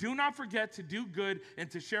 "And do not forget to do good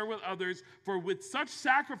and to share with others, for with such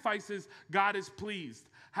sacrifices God is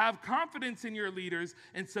pleased. Have confidence in your leaders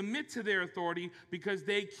and submit to their authority, because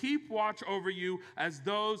they keep watch over you as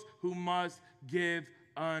those who must give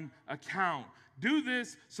an account. Do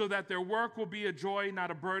this so that their work will be a joy, not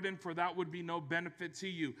a burden, for that would be no benefit to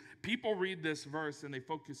you." People read this verse and they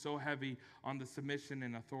focus so heavy on the submission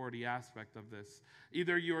and authority aspect of this.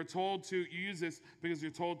 Either you use this because you're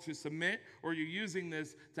told to submit, or you're using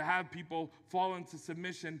this to have people fall into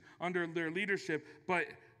submission under their leadership. But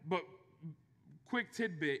quick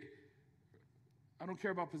tidbit, I don't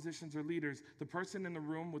care about positions or leaders. The person in the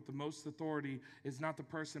room with the most authority is not the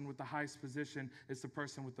person with the highest position. It's the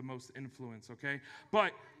person with the most influence, okay?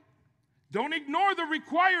 But don't ignore the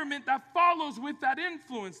requirement that follows with that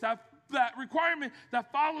influence, that requirement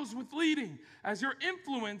that follows with leading, as your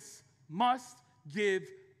influence must give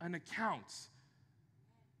an account.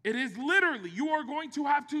 It is literally, you are going to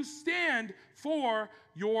have to stand for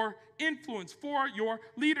your influence, for your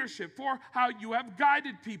leadership, for how you have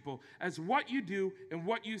guided people, as what you do and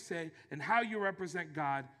what you say and how you represent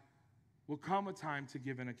God will come a time to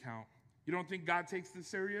give an account. You don't think God takes this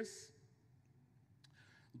serious?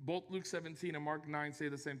 Both Luke 17 and Mark 9 say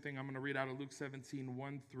the same thing. I'm going to read out of Luke 17,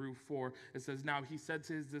 1 through 4. It says, "Now he said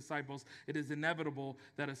to his disciples, it is inevitable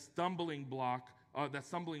that stumbling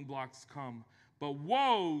blocks come. But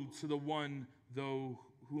woe to the one through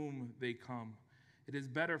whom they come. It is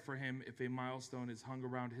better for him if a milestone is hung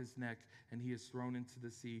around his neck and he is thrown into the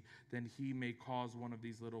sea than he may cause one of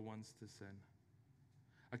these little ones to sin."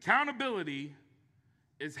 Accountability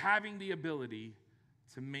is having the ability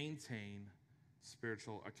to maintain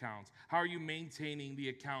spiritual accounts. How are you maintaining the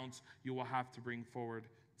accounts you will have to bring forward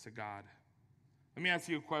to God? Let me ask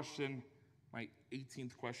you a question, my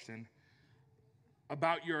 18th question,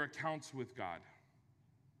 about your accounts with God.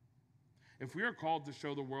 If we are called to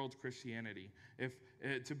show the world Christianity,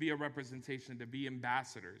 to be a representation, to be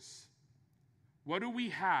ambassadors, what do we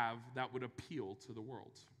have that would appeal to the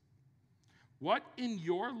world? What in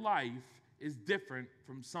your life is different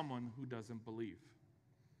from someone who doesn't believe?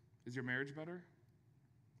 Is your marriage better?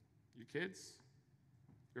 Your kids?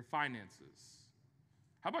 Your finances?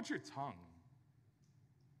 How about your tongue?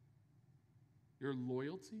 Your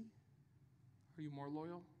loyalty? Are you more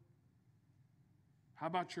loyal? How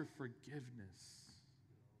about your forgiveness?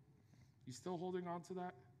 You still holding on to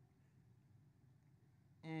that?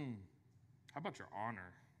 How about your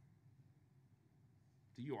honor?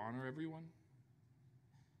 Do you honor everyone?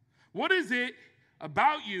 What is it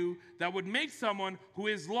about you that would make someone who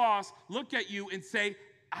is lost look at you and say,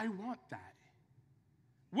 "I want that"?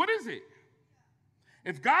 What is it?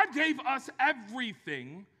 If God gave us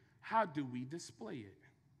everything, how do we display it?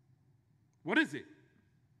 What is it?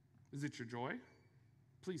 Is it your joy?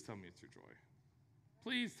 Please tell me it's your joy.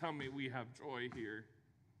 Please tell me we have joy here.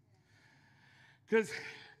 Because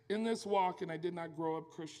in this walk, and I did not grow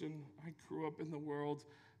up Christian, I grew up in the world.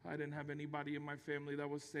 I didn't have anybody in my family that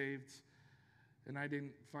was saved. and I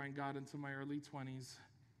didn't find God until my early 20s,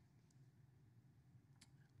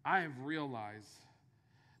 I have realized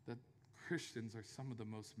that Christians are some of the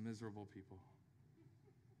most miserable people.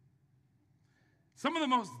 Some of the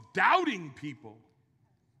most doubting people.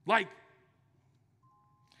 Like,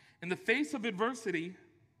 in the face of adversity,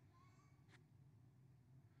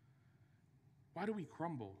 why do we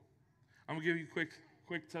crumble? I'm going to give you a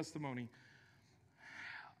quick testimony.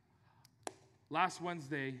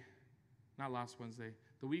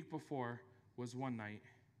 The week before was one night,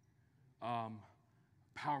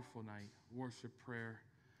 powerful night, worship, prayer.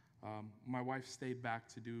 My wife stayed back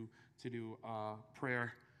to do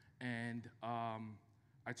prayer, and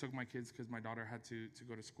I took my kids because my daughter had to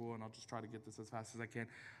go to school, and I'll just try to get this as fast as I can.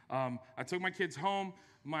 I took my kids home.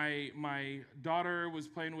 My daughter was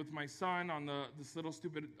playing with my son on this little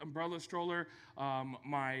stupid umbrella stroller.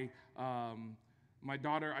 My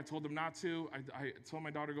daughter, I told him not to. I told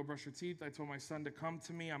my daughter to go brush her teeth. I told my son to come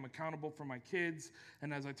to me. I'm accountable for my kids.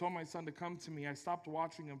 And as I told my son to come to me, I stopped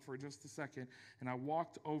watching him for just a second, and I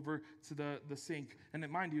walked over to the sink. And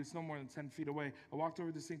mind you, it's no more than 10 feet away. I walked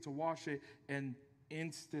over to the sink to wash it, and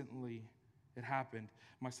instantly it happened.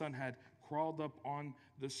 My son had crawled up on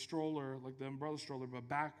the stroller, like the umbrella stroller, but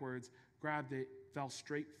backwards, grabbed it, fell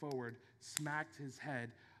straight forward, smacked his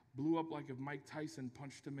head, blew up like if Mike Tyson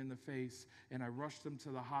punched him in the face, and I rushed him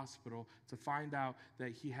to the hospital to find out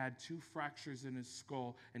that he had 2 fractures in his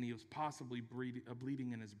skull, and he was possibly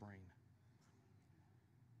bleeding in his brain.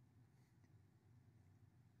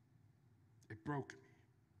 It broke me.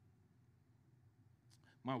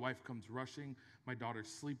 My wife comes rushing. My daughter's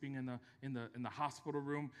sleeping in the hospital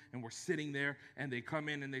room, and we're sitting there. And they come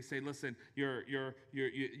in and they say, "Listen,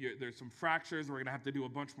 there's some fractures. We're gonna have to do a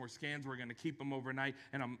bunch more scans. We're gonna keep them overnight."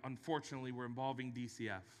 And unfortunately, we're involving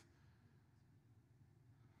DCF.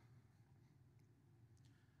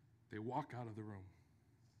 They walk out of the room,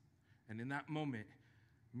 and in that moment,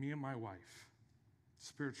 me and my wife,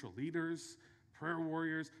 spiritual leaders, prayer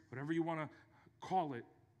warriors, whatever you want to call it,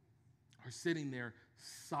 are sitting there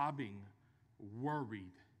sobbing,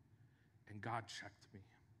 worried, and God checked me.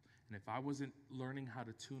 And if I wasn't learning how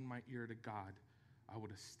to tune my ear to God, I would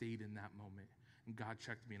have stayed in that moment. And God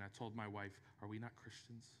checked me, and I told my wife, "Are we not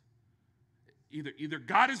Christians? Either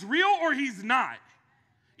God is real or he's not.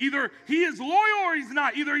 Either he is loyal or he's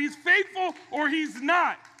not. Either he's faithful or he's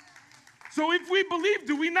not. So if we believe,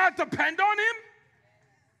 do we not depend on him?"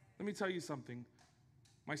 Let me tell you something.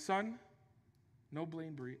 My son, no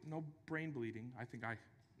brain bleeding.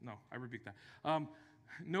 I rebuke that.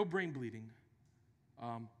 No brain bleeding.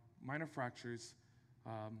 Minor fractures.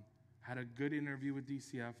 Had a good interview with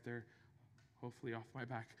DCF. They're hopefully off my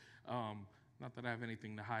back. Not that I have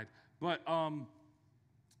anything to hide. But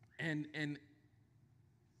and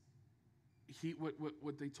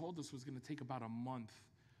what they told us was going to take about a month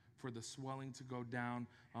for the swelling to go down,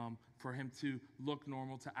 for him to look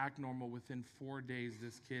normal, to act normal. Within 4 days,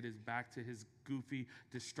 this kid is back to his goofy,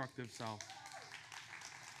 destructive self.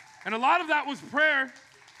 And a lot of that was prayer.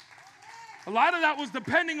 A lot of that was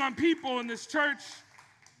depending on people in this church.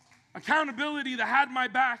 Accountability that had my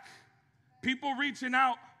back. People reaching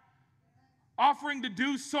out, offering to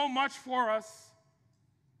do so much for us.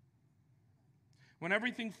 When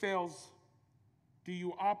everything fails, do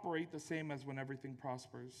you operate the same as when everything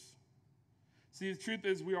prospers? See, the truth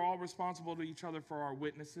is we are all responsible to each other for our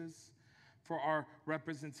witnesses, for our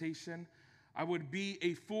representation. I would be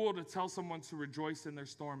a fool to tell someone to rejoice in their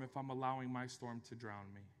storm if I'm allowing my storm to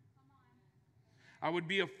drown me. I would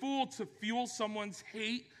be a fool to fuel someone's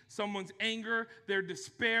hate, someone's anger, their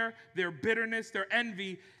despair, their bitterness, their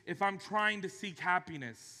envy if I'm trying to seek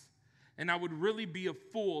happiness. And I would really be a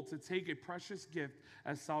fool to take a precious gift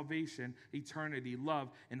as salvation, eternity,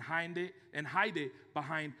 love, and hide it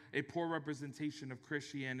behind a poor representation of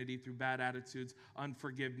Christianity through bad attitudes,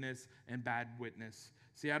 unforgiveness, and bad witness.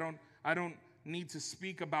 See, I don't need to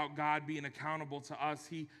speak about God being accountable to us.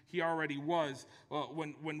 He already was.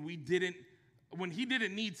 When he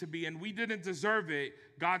didn't need to be and we didn't deserve it,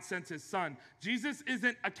 God sent his son. Jesus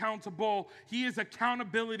isn't accountable. He is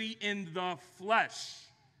accountability in the flesh.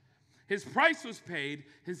 His price was paid.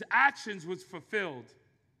 His actions was fulfilled.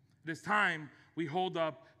 It is time we hold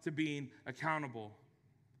up to being accountable.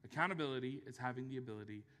 Accountability is having the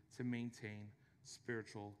ability to maintain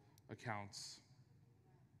spiritual accounts.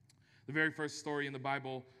 The very first story in the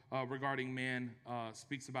Bible regarding man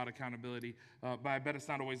speaks about accountability. But I bet it's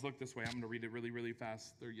not always looked this way. I'm going to read it really, really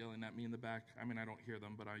fast. They're yelling at me in the back. I mean, I don't hear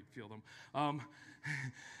them, but I feel them.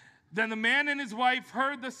 Then the man and his wife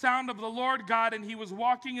heard the sound of the Lord God, and he was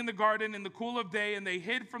walking in the garden in the cool of day, and they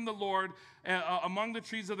hid from the Lord among the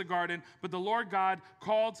trees of the garden. But the Lord God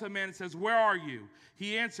called to the man and says, "Where are you?"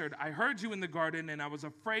 He answered, "I heard you in the garden, and I was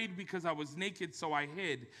afraid because I was naked, so I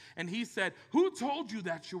hid." And he said, "Who told you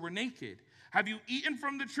that you were naked? Have you eaten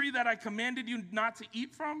from the tree that I commanded you not to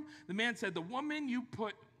eat from?" The man said, "The woman you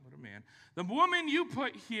put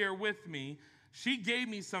here with me, she gave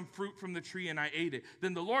me some fruit from the tree, and I ate it."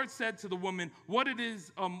 Then the Lord said to the woman, what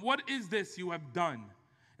is this you have done?"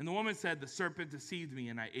 And the woman said, "The serpent deceived me,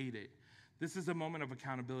 and I ate it." This is a moment of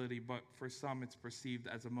accountability, but for some it's perceived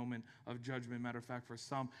as a moment of judgment. Matter of fact, for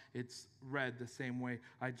some it's read the same way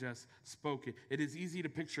I just spoke it. It is easy to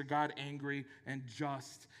picture God angry and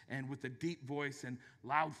just and with a deep voice and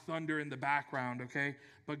loud thunder in the background, okay?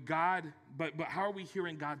 But how are we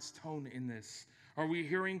hearing God's tone in this? Are we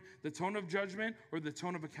hearing the tone of judgment or the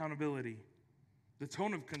tone of accountability? The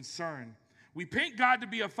tone of concern. We paint God to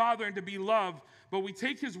be a father and to be loved, but we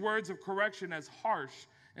take his words of correction as harsh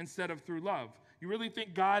instead of through love. You really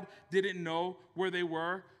think God didn't know where they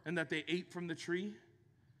were and that they ate from the tree?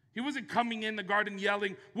 He wasn't coming in the garden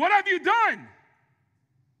yelling, "What have you done?"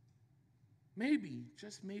 Maybe,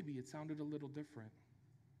 just maybe, it sounded a little different.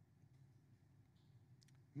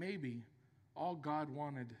 Maybe all God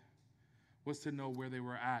wanted was to know where they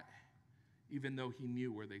were at, even though he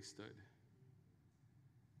knew where they stood.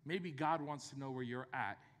 Maybe God wants to know where you're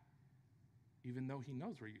at, even though he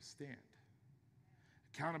knows where you stand.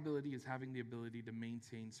 Accountability is having the ability to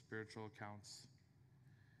maintain spiritual accounts.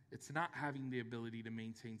 It's not having the ability to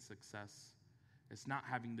maintain success. It's not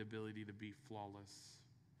having the ability to be flawless.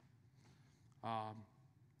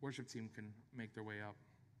 Worship team can make their way up.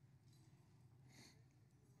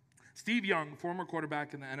 Steve Young, former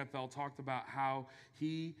quarterback in the NFL, talked about how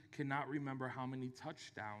he cannot remember how many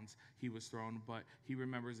touchdowns he was thrown, but he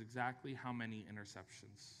remembers exactly how many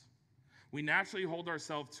interceptions. We naturally hold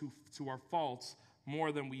ourselves to our faults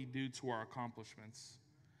more than we do to our accomplishments.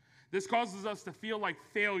 This causes us to feel like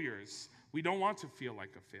failures. We don't want to feel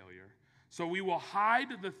like a failure. So we will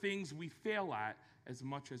hide the things we fail at as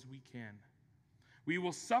much as we can. We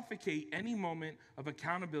will suffocate any moment of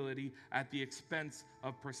accountability at the expense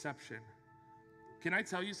of perception. Can I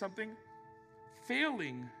tell you something?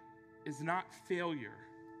 Failing is not failure,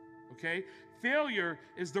 okay? Failure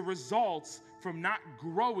is the results from not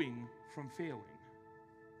growing from failing.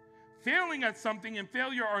 Failing at something and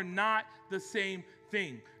failure are not the same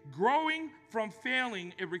thing. Growing from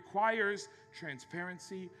failing, it requires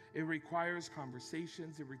transparency, it requires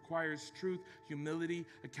conversations, it requires truth, humility,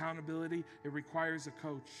 accountability, it requires a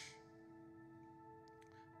coach.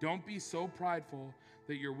 Don't be so prideful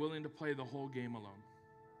that you're willing to play the whole game alone.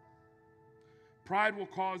 Pride will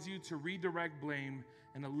cause you to redirect blame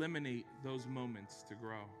and eliminate those moments to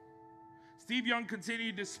grow. Steve Young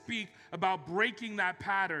continued to speak about breaking that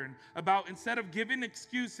pattern, about instead of giving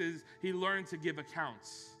excuses, he learned to give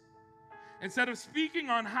accounts. Instead of speaking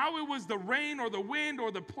on how it was the rain or the wind or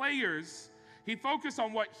the players, he focused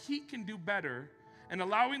on what he can do better, and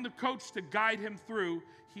allowing the coach to guide him through,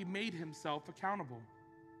 he made himself accountable.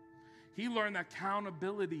 He learned that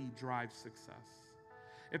accountability drives success.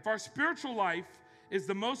 If our spiritual life is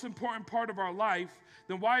the most important part of our life,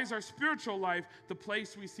 then why is our spiritual life the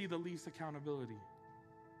place we see the least accountability?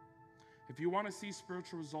 If you want to see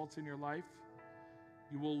spiritual results in your life,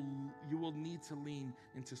 you will need to lean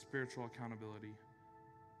into spiritual accountability.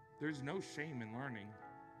 There's no shame in learning,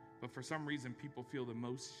 but for some reason people feel the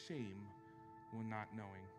most shame when not knowing.